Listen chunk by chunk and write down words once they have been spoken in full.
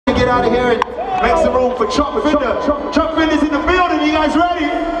out of here and make some room for Chuck Finder. Chuck Finder's in the building. You guys ready?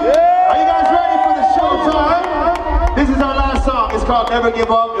 Are you guys ready for the showtime? This is our last song. It's called Never Give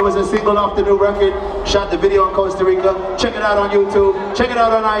Up. It was a single off the new record. Shot the video in Costa Rica. Check it out on YouTube. Check it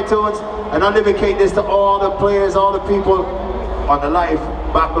out on iTunes. And I'll dedicate this to all the players, all the people on the life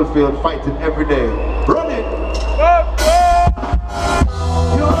battlefield fighting every day. Run it!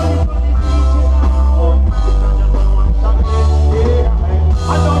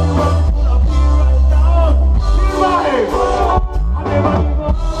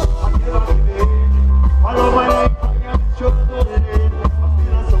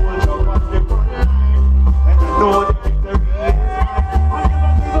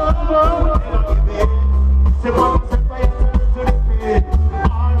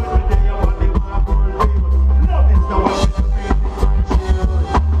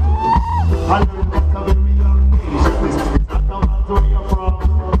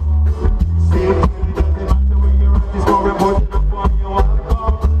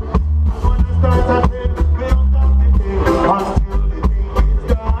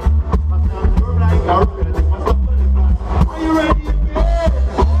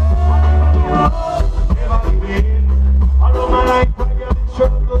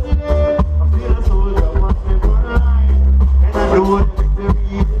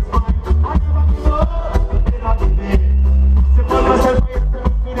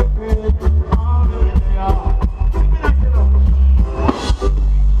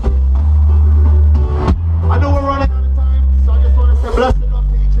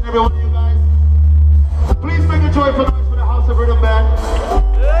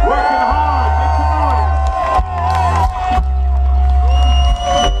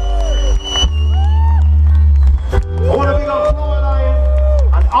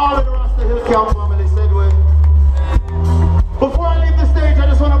 Before I leave the stage, I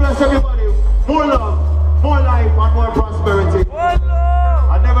just want to bless everybody. More love, more life, and more prosperity.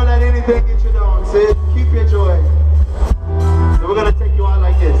 I never let anything get you down. See, keep your joy. So we're gonna take you out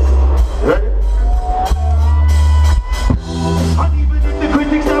like this. Ready? And even if the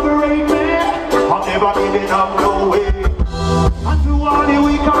critics never rate me, I'm never giving up, no way. And to all the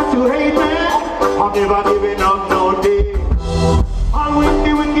weak and to hate me, I'm never giving up.